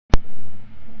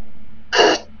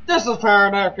This is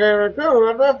Paradox Gaming,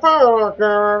 the Paradox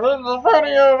Gaming, this is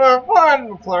video of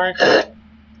fun playing.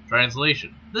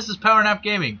 Translation. This is PowerNap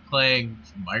Gaming, playing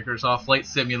Microsoft Flight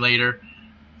Simulator,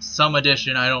 some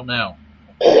edition, I don't know.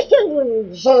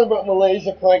 Sorry about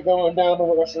Malaysia flight going down to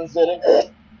Russian City.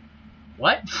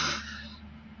 What?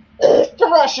 The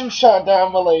Russians shot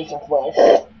down Malaysia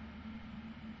flight.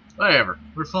 Whatever.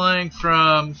 We're flying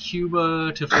from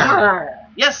Cuba to Florida.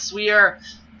 Yes, we are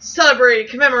celebrating,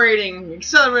 commemorating,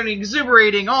 accelerating,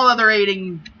 exuberating, all other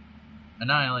aiding,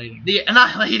 Annihilating.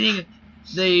 annihilating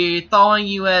the thawing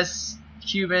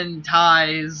U.S.-Cuban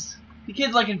ties. The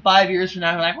kids, like, in 5 years from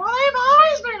now, are like, well, they've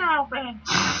always been open.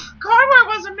 Cardboard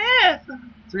was a myth.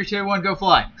 3, 2, 1, go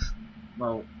fly.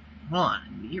 Well, hold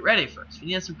on. Get ready first. We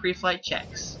need some pre-flight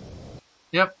checks.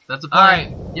 Yep, that's a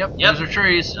plane. Alright. Yep, Yep. those are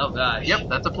trees. Oh, gosh. Yep,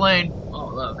 that's a plane. Oh,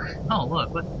 look. Oh,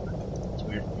 look, what? That's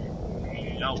weird.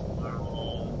 No.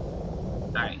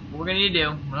 Alright, what we're gonna need to do.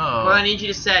 Oh. Well, I need you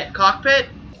to set cockpit.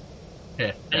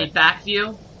 Okay. I need back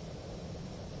view.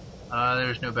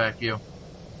 There's no back view.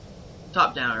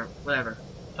 Top down, or whatever.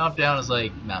 Top down is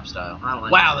like map style. I don't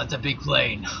like Wow, that. that's a big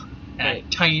plane. And a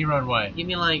Wait. tiny runway. Give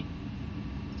me, like...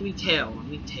 Give me tail. Give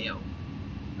me tail.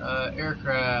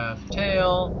 Aircraft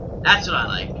tail. That's what I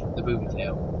like. The booby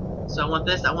tail. So I want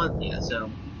this, yeah,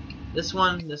 so... This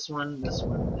one, this one, this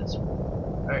one, this one.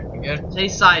 Alright, you good? Say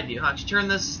side view. Actually, turn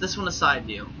this one to side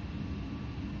view.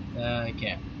 I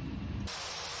can't.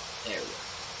 There we go.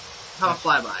 How about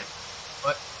flyby?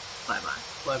 What? Flyby.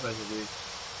 Flybys are weird.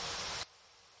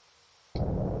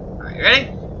 Alright, you ready?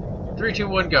 3, 2,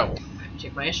 1, go.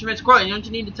 Check my instruments. Corey, don't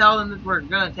you need to tell them that we're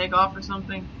gonna take off or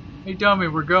something? Hey, dummy,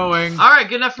 we're going. Alright,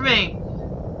 good enough for me.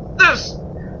 This!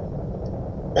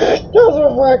 This is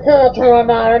my car to a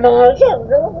 99er.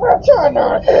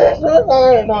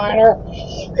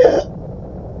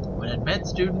 When a med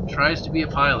student tries to be a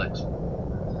pilot.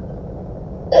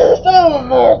 I'm a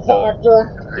med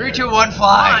doctor. 3, 2, 1, Hold on,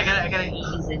 fly. I gotta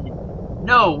ease into it.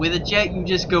 No, with a jet you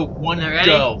just go one Ready?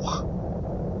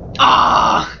 go.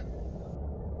 Ah!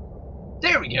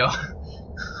 There we go.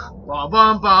 Bum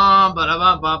bum bum ba da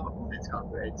bum bum. That's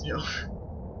copyrighted too.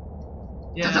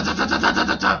 Yeah.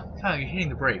 Kyle, you're hitting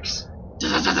the brakes.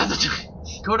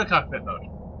 Go to cockpit mode.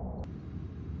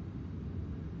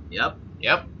 Yep.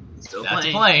 Yep. Still That's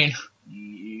a playing.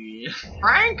 plane.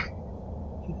 Frank?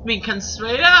 Me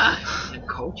consuela? And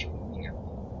coach here.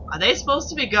 Are they supposed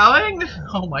to be going?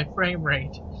 Oh, my frame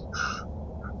rate.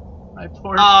 My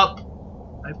poor. Up.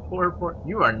 My poor.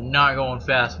 You are not going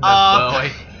fast Up. enough,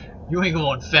 boy. You ain't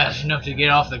going fast enough to get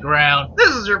off the ground. This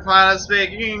is your pilot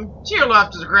speaking. To your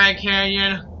left is the Grand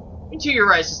Canyon. And to your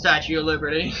right is the Statue of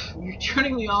Liberty. You're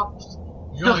turning me off.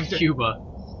 You're going Cuba.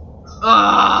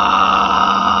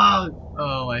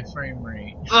 Oh, my frame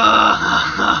rate.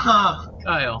 Kyle,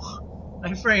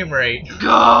 my frame rate.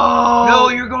 Go! No,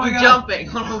 you're going up. jumping.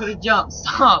 I'm gonna jump.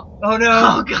 Stop. Oh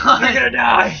no! Oh god. You're gonna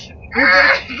die! Go,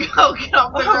 get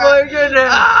off the Oh ground. my goodness!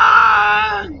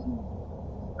 Ah!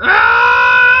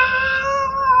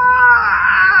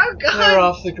 Ah! They're God.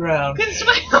 off the ground.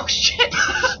 Oh shit.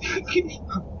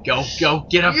 Go,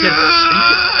 get up, get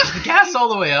up. The gas all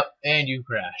the way up, and you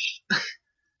crash.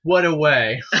 What a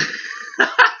way.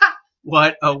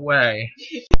 What a way.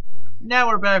 Now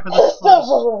we're back with This a is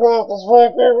about this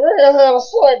weekend. We had a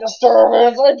slight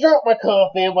disturbance. I dropped my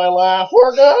coffee in my lap.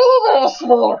 We're gonna have a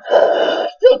smoke.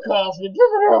 Still coffee. Give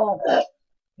it on.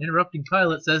 interrupting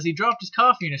pilot says he dropped his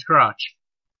coffee in his crotch.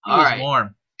 He All was right.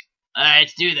 warm. Alright,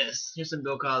 let's do this. Here's some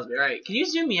Bill Cosby. Alright, can you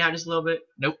zoom me out just a little bit?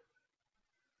 Nope.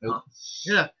 Oh.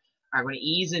 Yeah. Alright, I'm gonna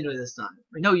ease into it this time.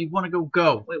 Wait, no, you want to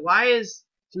go. Wait, why is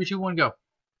 3, 2, 1, go.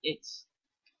 it's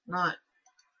not...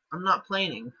 I'm not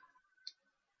planing.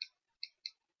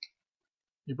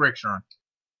 Your brakes are on.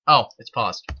 Oh, it's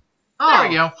paused. Oh, There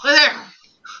we go. There!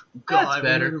 God, That's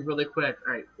better. we're moving really quick.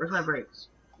 Alright, where's my brakes?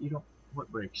 You don't.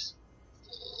 What brakes?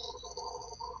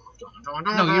 No, you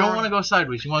don't want to go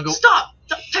sideways. You want to go. Stop!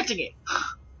 Stop touching it!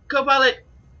 Co-pilot! I'm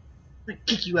gonna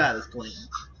kick you out of this plane.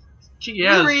 For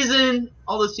Yeah. no reason,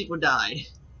 all those people died.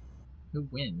 Who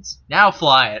wins? Now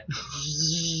fly it.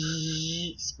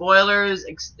 Spoilers.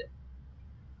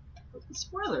 Put the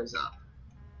spoilers up.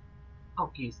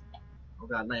 Oh, geez. Oh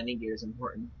god, landing gear is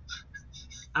important.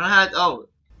 I don't have. Oh,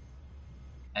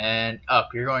 And up.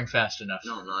 You're going fast enough.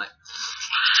 no, I'm not.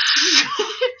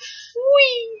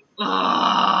 Whee!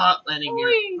 Landing gear.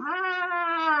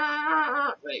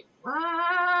 Wait.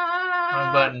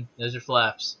 Wrong button. Those are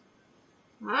flaps.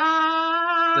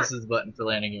 This is the button for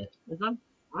landing gear. This one?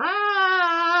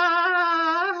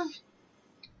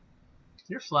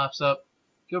 Your flaps up.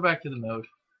 Go back to the mode.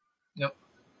 Nope.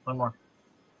 One more.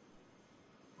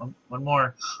 One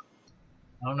more.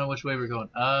 I don't know which way we're going.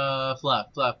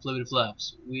 Fluid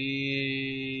flaps.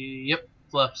 Yep,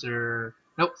 flaps are.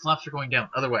 Nope, flaps are going down.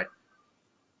 Other way.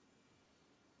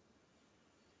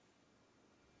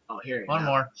 Oh, here. One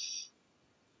more.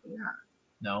 Yeah.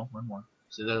 No, one more.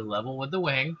 So they're level with the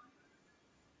wing.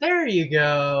 There you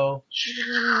go.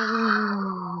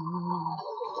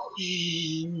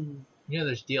 You know,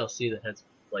 there's DLC that has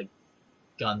like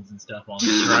guns and stuff on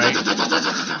it, right?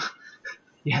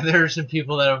 Yeah, there are some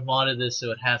people that have modded this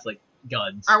so it has like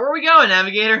guns. Alright, where are we going,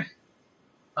 Navigator?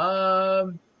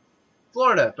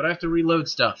 Florida, but I have to reload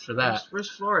stuff for that. Where's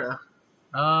Florida?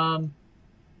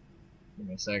 Give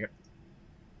me a second.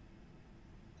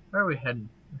 Where are we heading?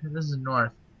 This is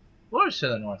north. Florida's to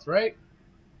the north, right?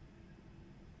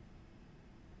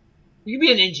 You can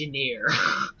be an engineer.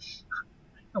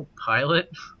 No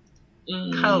pilot.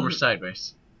 Kyle, we're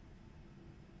sideways.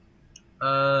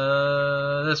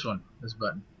 This one. This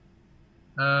button.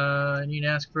 I need to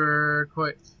ask for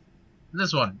quite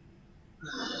this one.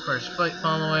 First flight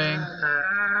following.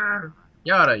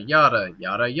 Yada yada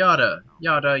yada yada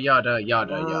yada yada yada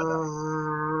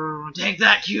yada. Take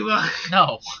that, Cuba.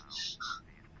 No.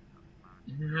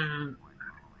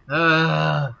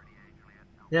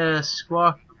 Yeah,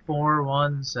 Squawk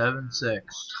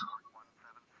 4176.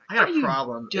 I got What are a you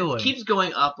problem. doing? It keeps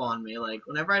going up on me. Like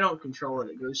whenever I don't control it,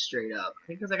 it goes straight up. I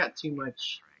think because I got too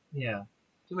much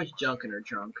junk in her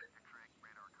trunk.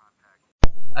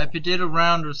 I did a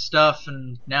round of stuff,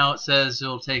 and now it says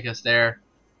it'll take us there.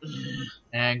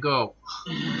 And go.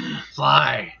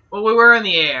 Fly. Well, we were in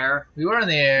the air. We were in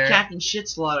the air. Captain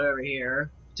Shitslot over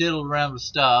here. Diddled around with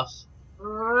stuff.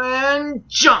 And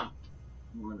jump.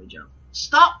 Let me jump.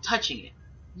 Stop touching it.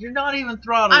 You're not even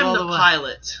throttled I'm all the the way.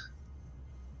 pilot.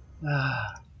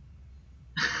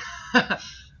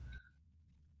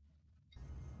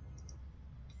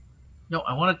 No,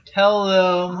 I want to tell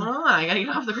them. Hold on, I gotta get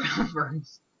off the ground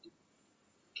first.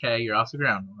 Okay, you're off the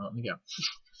ground. Let me go.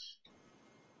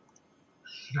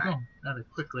 You're going rather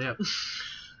quickly up.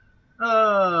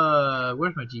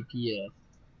 Where's my GPS?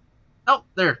 Oh,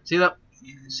 there. See that?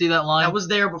 See that line? That was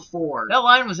there before. That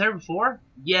line was there before?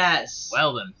 Yes.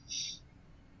 Well then.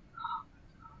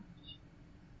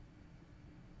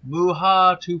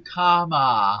 Muha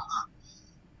Tukama.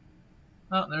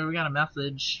 Oh, there we got a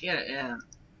message. Yeah.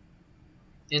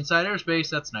 Inside airspace,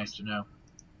 that's nice to know.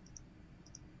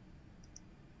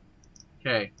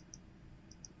 Okay.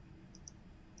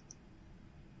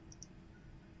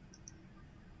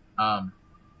 I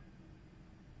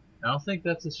don't think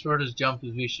that's as short as jump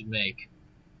as we should make.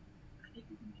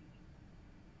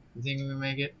 You think we can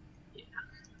make it? Yeah.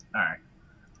 Alright.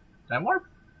 Time warp?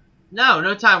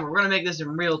 No time. We're gonna make this in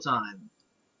real time.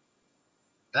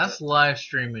 That's live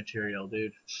stream material,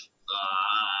 dude.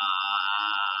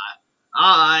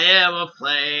 I am a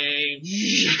plane.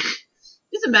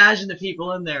 Just imagine the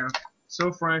people in there.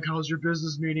 So, Frank, how's your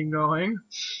business meeting going?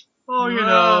 Oh, you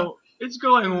know, it's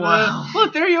going well.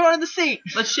 Look, there you are in the seat.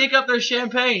 Let's shake up their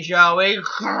champagne, shall we? This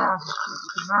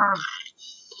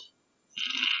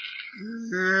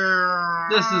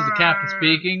is the captain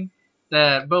speaking.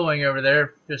 That Boeing over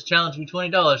there just challenged me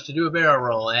 $20 to do a barrel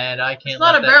roll, and I can't. It's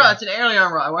not let a that barrel, go. it's an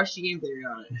alien roll. I watched the game theory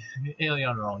on it.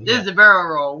 Alien roll. This Yeah. is a barrel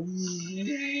roll.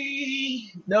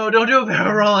 No, don't do a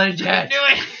barrel roll in jet. Do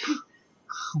it!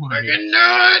 Come I on, can do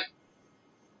it!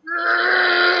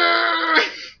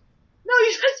 No,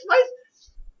 you said spice.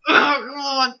 Oh, come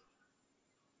on.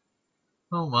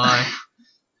 Oh my.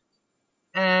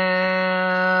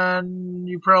 And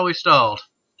you probably stalled.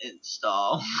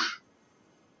 Install.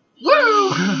 Woo!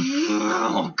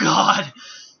 Oh God.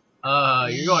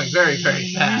 You're going very, very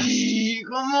fast.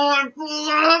 Come on, pull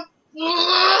up, pull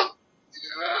up.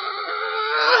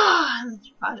 That's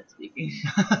your pilot speaking.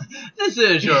 This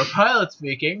is your pilot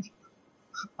speaking.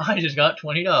 I just got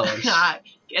 $20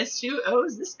 Guess who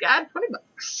owes this guy $20?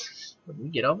 when we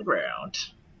get on the ground.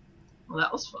 Well,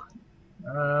 that was fun.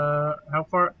 How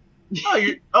far? Oh,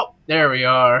 oh, there we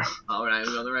are. All right,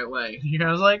 we're going the right way.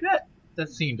 I was like, that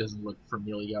scene doesn't look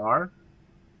familiar.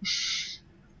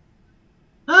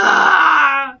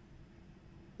 Ah!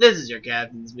 This is your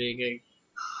captain speaking.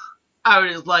 I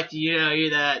would just like to tell you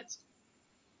that.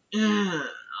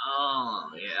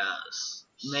 Oh yes,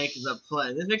 make the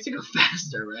play. This makes it go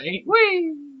faster, right?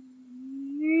 Whee!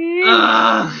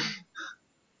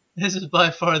 This is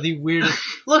by far the weirdest.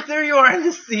 Look, there you are in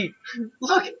the seat.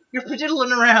 Look, you're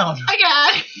pediddling around. I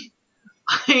got it.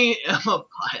 I am a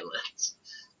pilot.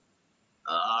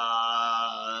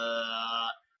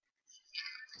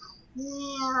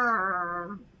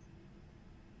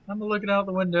 I'm looking out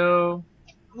the window.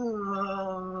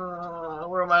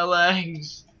 Where are my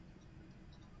legs?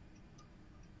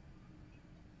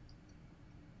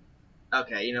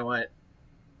 Okay, you know what?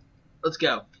 Let's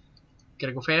go.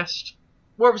 Gotta go fast.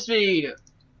 Warp speed.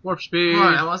 Warp speed. Come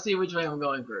on, I want to see which way I'm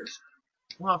going first.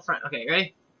 Well, front. Okay,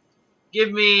 ready?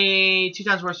 Give me 2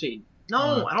 times warp speed.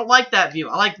 No, I don't like that view.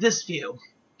 I like this view.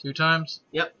 2 times?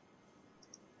 Yep.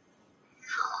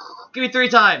 Give me 3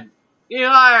 times. Give me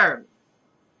higher.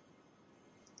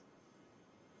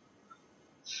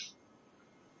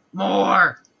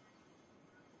 More.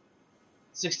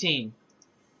 16.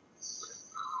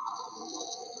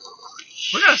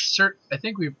 We're gonna search. I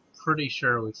think we're pretty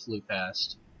sure we flew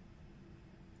past.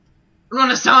 I'm on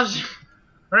nostalgia.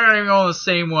 We're not even going the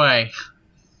same way.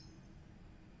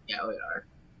 Yeah, we are.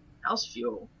 How's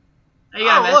fuel? Oh, you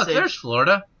got a Oh, look, message. there's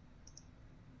Florida.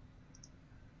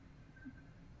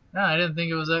 No, I didn't think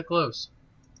it was that close.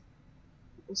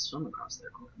 People swim across there,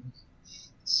 Courtney.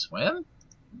 Swim?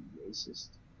 Racist.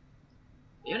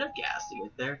 You have enough gas to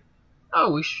get there.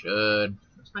 Oh, we should.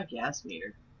 What's my gas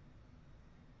meter?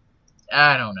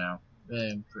 I don't know.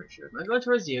 I'm pretty sure. Am I going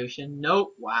towards the ocean?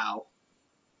 Nope. Wow.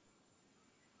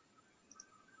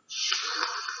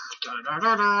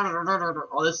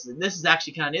 Oh, this is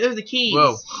actually kind of. There's the keys.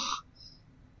 Whoa.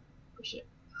 Oh shit.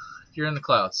 You're in the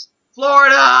clouds.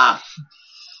 Florida!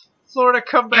 Florida,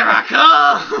 come Here I back.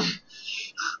 come!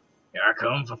 Here I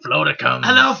come for Florida come.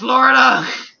 Hello, Florida!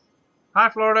 Hi,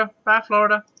 Florida. Bye,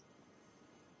 Florida.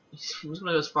 I'm just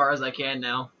gonna go as far as I can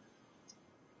now.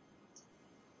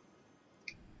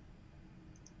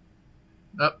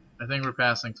 Oh, I think we're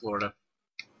passing Florida.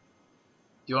 Do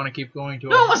you want to keep going to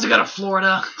No one wants to go to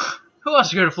Florida. Who wants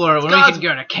to go to Florida when we God's- can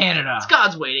go to Canada? It's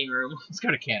God's waiting room. Let's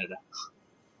go to Canada.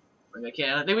 We're going to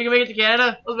Canada. Think we can make it to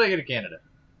Canada? Let's make it to Canada.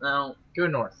 No. Go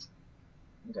north.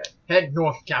 Okay. Head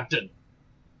north, Captain.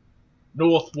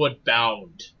 Northward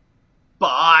bound.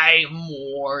 Buy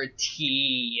more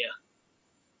tea.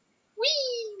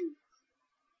 Whee!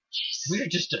 We're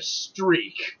just a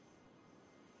streak.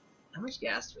 How much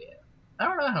gas do we have? I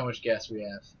don't know how much gas we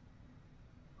have.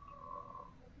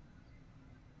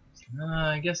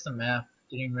 I guess the map.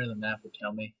 Getting rid of the map would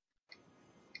tell me.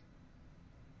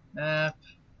 Map.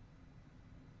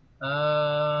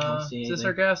 see Is this anything.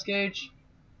 our gas gauge?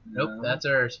 Nope, No. that's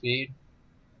our speed.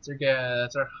 That's our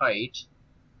that's our height.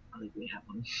 I think we have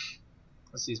one.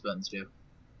 What's these buttons do?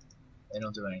 They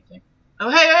don't do anything. Oh,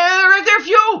 hey, right there,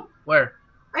 fuel! Where?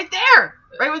 Right there!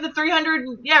 Right with the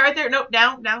 300. Yeah, right there. Nope,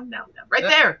 down. Right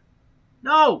there.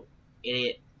 No!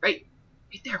 Idiot. Right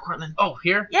there, Cortland. Oh,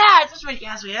 here? Yeah, it's just how much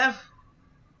gas we have.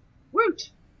 Woot!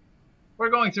 We're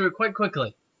going through it quite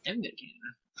quickly. I can go to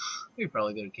Canada. We could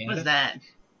probably go to What Canada. is that?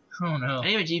 Oh no. I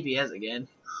need my GPS again.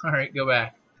 Alright, go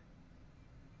back.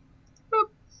 Boop.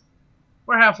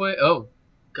 We're halfway. Oh.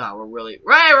 God, we're really.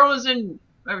 Right, we're almost in.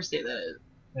 Whatever state that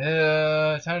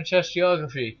is. Time to test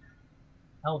geography.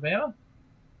 Alabama?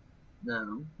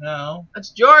 No. No. That's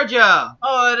Georgia!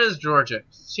 Oh, it is Georgia.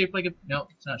 It's shaped like a. No,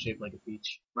 it's not shaped like a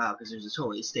peach. Wow, because there's a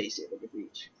totally state shaped like a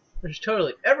beach. There's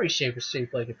totally every shape is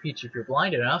shaped like a peach if you're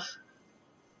blind enough.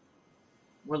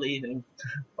 We're leaving.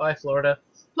 Bye, Florida.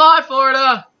 Fly,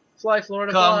 Florida! Fly,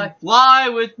 Florida, Come fly. fly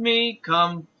with me.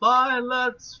 Come fly,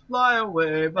 let's fly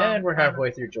away. And we're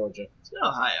halfway through Georgia. Let's go to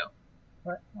Ohio.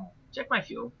 What? Oh, Check my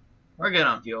fuel. We're good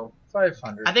on fuel.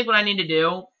 500. I think what I need to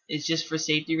do is just for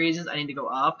safety reasons, I need to go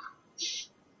up.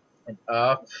 And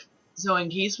up. So in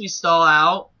case we stall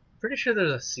out. Pretty sure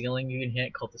there's a ceiling you can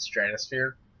hit called the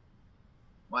stratosphere.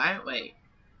 Why? Wait.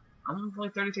 I'm only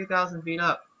 33,000 feet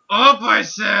up. Up, I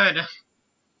said!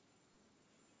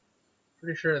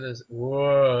 Pretty sure there's.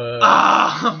 Whoa.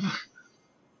 Up!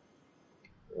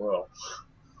 Whoa.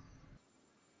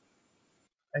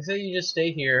 I say you just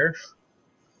stay here.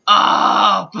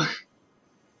 Up! Alright.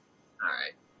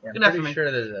 Yeah, I'm Good enough for pretty me.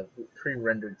 sure there's a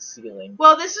pre-rendered ceiling.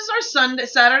 Well, this is our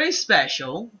Saturday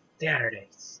special.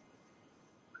 Saturdays.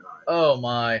 Oh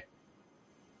my.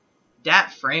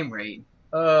 Dat frame rate.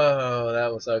 Oh,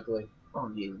 that was ugly. Oh,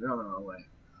 geez, we're on the wrong way.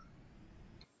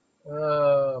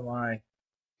 Oh my.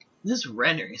 This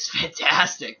rendering is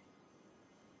fantastic.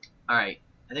 Alright.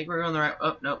 I think we're going the right.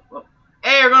 Oh, no. Oh.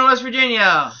 Hey, we're going to West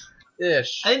Virginia!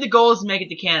 Ish. I think the goal is to make it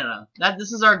to Canada.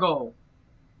 This is our goal.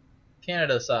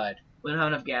 Canada side. We don't have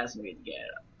enough gas to make it to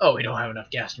Canada. Oh, we don't have enough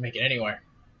gas to make it anywhere.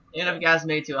 We don't have enough gas to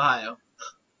make it to Ohio.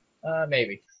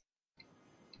 Maybe.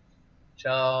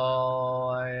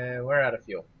 We're out of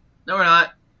fuel. No, we're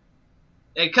not.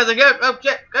 Hey, cause I got. Oh,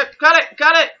 shit. Cut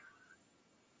it!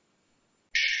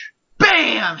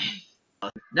 Bam!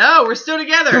 No, we're still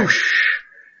together.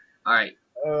 Alright.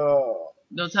 Oh.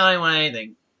 Don't tell anyone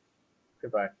anything.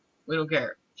 Goodbye. We don't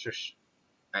care. Shush.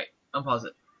 Alright, unpause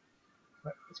it.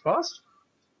 What? It's paused?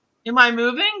 Am I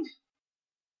moving?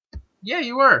 Yeah,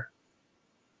 you were.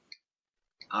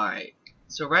 Alright.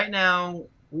 So right now,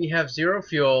 We have 0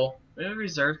 fuel. we have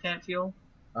reserve tank fuel.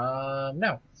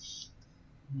 No.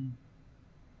 If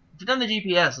we've done the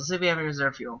GPS, let's see if we have any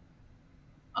reserve fuel.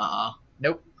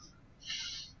 Nope.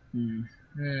 Hmm.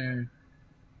 Hmm.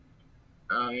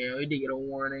 Oh yeah, we did get a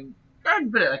warning.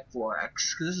 I'd put it like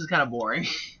 4x, because this is kind of boring.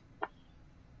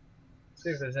 See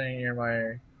if there's any near my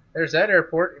area. There's that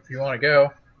airport if you want to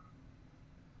go.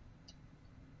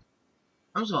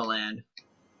 I'm just gonna land.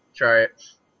 Try it.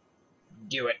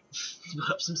 Do it. Build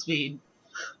up some speed.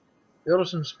 Build up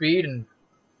some speed and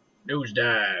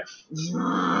nosedive.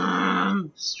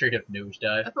 Straight up I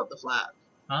nosedive. put up the flap.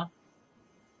 Huh?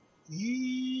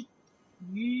 Yeet,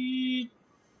 yeet,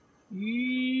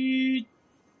 yeet,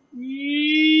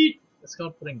 yeet, It's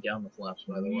called putting down the flaps,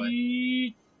 by the way.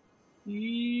 yeet,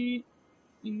 yeet,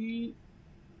 yeet.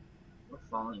 We're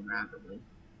falling rapidly.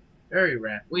 Very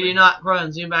rapidly. We do not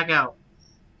run. Zoom back out.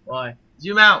 Why?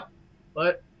 Zoom out.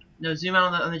 What? No, zoom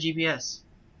out on the GPS.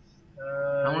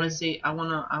 I want Uh, to see. I want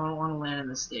to land in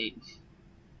the state.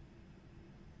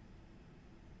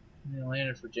 you land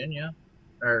in Virginia.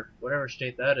 Or whatever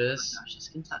state that Oh is. my gosh, it's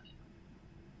Kentucky.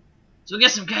 So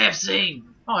get some KFC.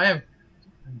 Oh, I'm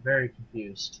very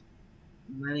confused.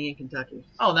 I'm landing in Kentucky.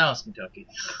 Oh, now it's Kentucky.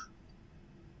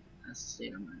 That's the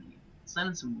state I'm landing in. Let's land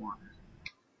in some water.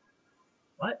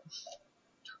 What?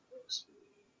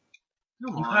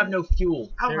 Come You on. have no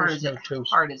fuel. How hard There's is no it? toast.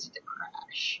 How hard is it to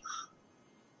crash?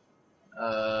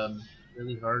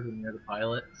 Really hard when you're the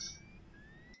pilot.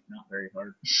 Not very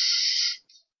hard.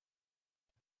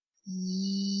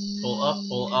 Pull up,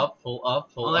 pull up, pull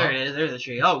up, pull Oh, up. there it is. There's a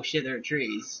tree. Oh shit, there are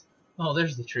trees. Oh,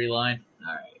 there's the tree line.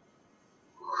 All right.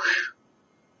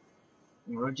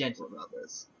 We're real gentle about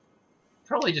this.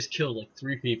 Probably just killed like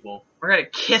 3 people. We're gonna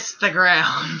kiss the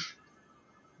ground.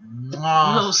 A little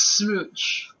Mwah.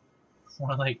 smooch.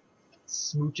 More like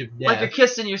smooch of death. Like you're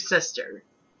kissing your sister.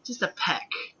 Just a peck.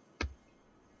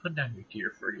 Put down your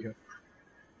gear for you.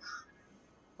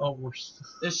 Oh,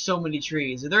 There's so many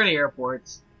trees. Are there any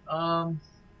airports? There's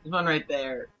There's one right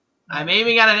there. I'm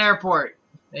aiming at an airport.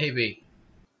 maybe.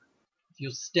 If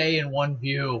you'll stay in one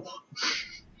view.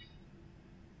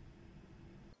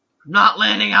 I'm not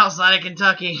landing outside of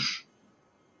Kentucky.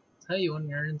 Tell you when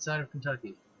you're inside of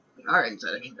Kentucky. We are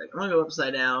inside of Kentucky. I'm gonna go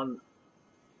upside down.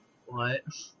 What?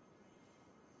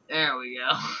 There we go.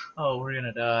 Oh, we're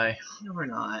gonna die. No, we're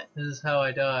not. This is how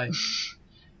I die.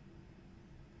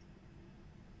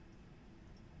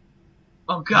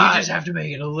 Oh You god. just have to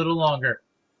make it a little longer.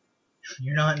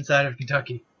 You're not inside of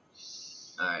Kentucky.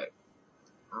 Alright.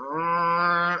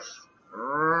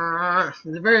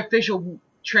 The very official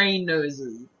train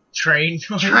noises. Train.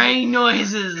 Train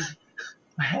noises.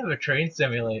 I have a train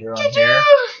simulator on here.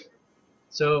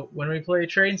 So when we play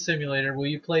Train Simulator, will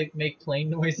you make plane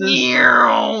noises? Here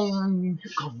comes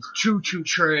choo-choo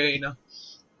train.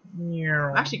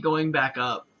 I'm actually going back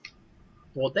up.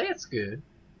 Well, that's good.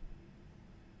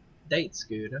 That's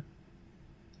good.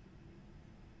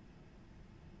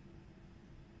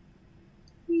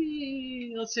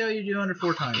 Whee! Let's see how you do under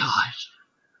 4 times. Gosh.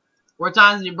 4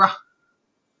 times, you bro.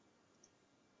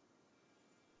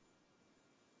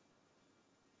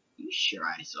 You sure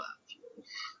I still have fuel?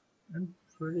 I'm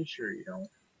pretty sure you don't.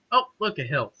 Oh, look, a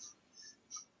hill.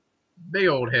 Big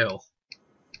old hill.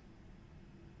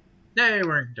 Hey,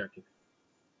 we're in Kentucky.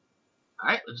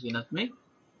 Alright, looks good enough to me.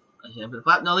 Let's hit it for the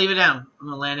flap. No, leave it down. I'm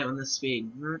gonna land it with this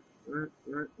speed.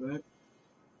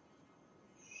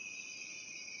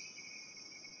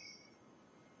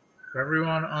 For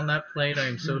everyone on that plane, I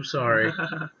am so sorry.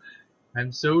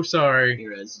 I'm so sorry.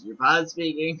 Here is your pod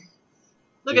speaking.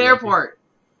 Look You're at airport.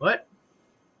 What?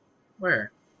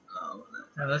 Where? Oh,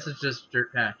 No, this is just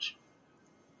dirt patch.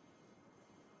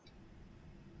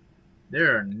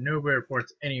 There are no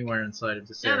airports anywhere inside of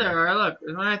this yeah, area. there are. Look,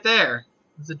 there's one right there.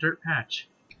 It's a dirt patch.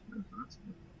 It's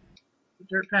a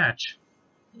dirt patch.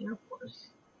 Airport.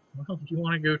 Well, if you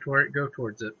want to go toward it, go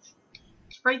towards it.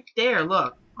 It's right there.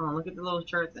 Look. Oh, look at the little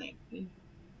chart thing.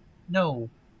 No,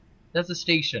 that's a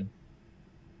station.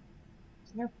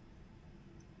 Yeah.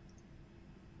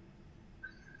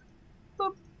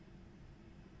 Boop.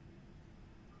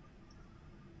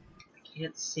 I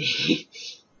can't see.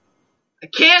 I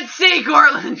can't see,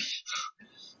 Cortland!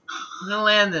 I'm gonna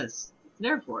land this. It's an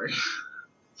airport.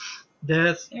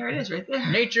 That's There it is, right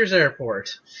there. nature's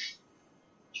airport.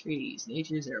 Trees.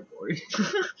 Nature's airport.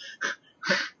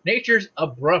 Nature's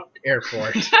abrupt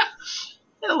airport.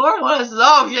 Yeah, the Lord wants us.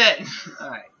 Oh, shit!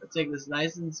 Alright, let's take this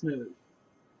nice and smooth.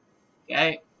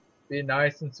 Okay? Be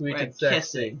nice and sweet We're and sexy.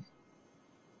 kissing.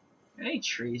 Any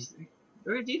trees?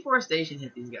 Deforestation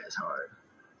hit these guys hard.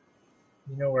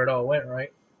 You know where it all went,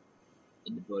 right?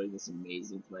 into building this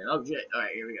amazing plane. Oh shit! All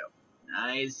right, here we go.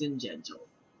 Nice and gentle.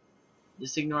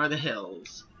 Just ignore the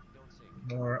hills.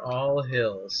 More all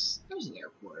hills. There's an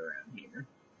airport around here.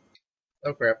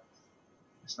 Oh crap.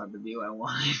 That's not the view I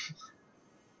wanted.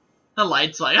 The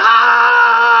light's like,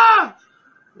 ah!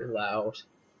 You're loud.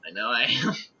 I know I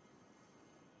am.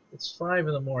 It's 5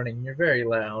 in the morning. You're very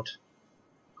loud.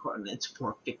 Coordinates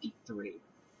 453.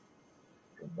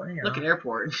 Wow. Look at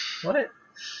airport. What?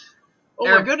 Oh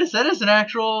my goodness, that is an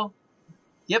actual...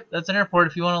 Yep, that's an airport.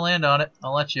 If you want to land on it,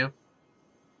 I'll let you.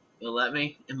 You'll let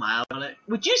me? Am I out on it?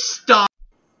 Would you stop?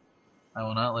 I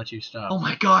will not let you stop. Oh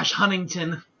my gosh,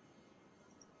 Huntington. Are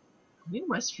we in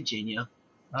West Virginia?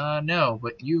 No,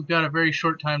 but you've got a very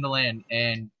short time to land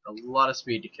and a lot of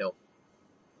speed to kill.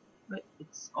 But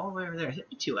it's all the way over there. Hit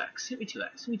me 2x. Hit me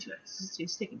 2x. Hit me 2x.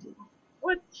 It's taking too long.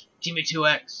 What? Give me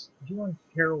 2x. Do you want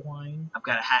heroin? I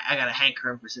got a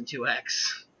hankering for some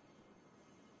 2x.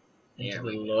 There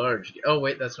we go. Large. Oh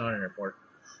wait, that's not an airport.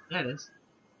 That is.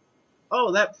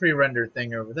 Oh, that pre-rendered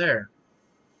thing over there.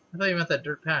 I thought you meant that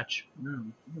dirt patch. No,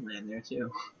 you can land there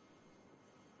too.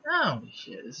 Oh, Holy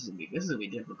shit, this is gonna be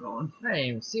difficult. I didn't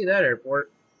even see that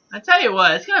airport. I tell you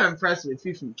what, it's kind of impressive if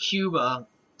you're from Cuba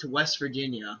to West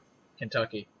Virginia.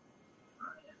 Kentucky. Oh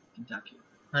yeah, Kentucky.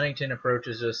 Huntington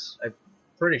approaches us, I'm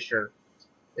pretty sure.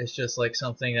 It's just like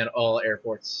something that all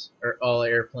airports, or all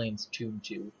airplanes tune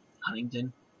to.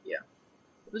 Huntington? Yeah.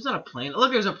 There's not a plane.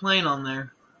 Look, there's a plane on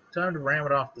there. Time to ram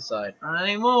it off the side. Not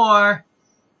anymore.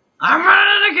 I'm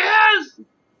running out of gas!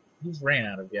 You've ran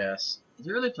out of gas. Is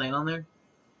there really a plane on there?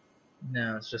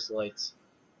 No, it's just lights.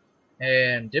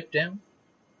 And dip down.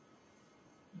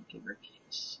 Give her a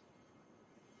kiss.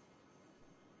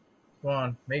 Come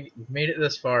on, you've made it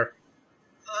this far.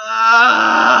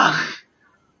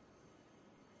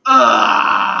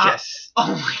 Kiss.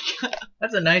 Oh my god.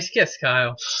 That's a nice kiss,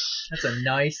 Kyle. That's a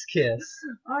nice kiss.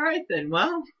 Alright then,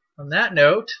 well. On that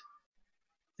note,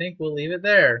 I think we'll leave it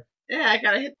there. Yeah, I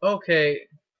gotta hit. Okay.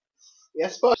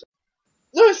 Yes, but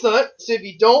no, it's not. So if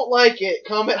you don't like it,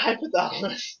 comment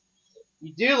hypothalamus. If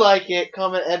you do like it,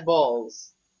 comment Ed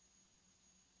Balls.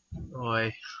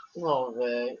 Boy. Oh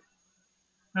man.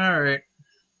 Alright.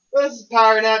 Well, this is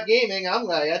Power Nap Gaming. I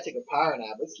gotta take a power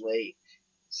nap. It's late.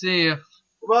 See ya.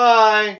 Bye.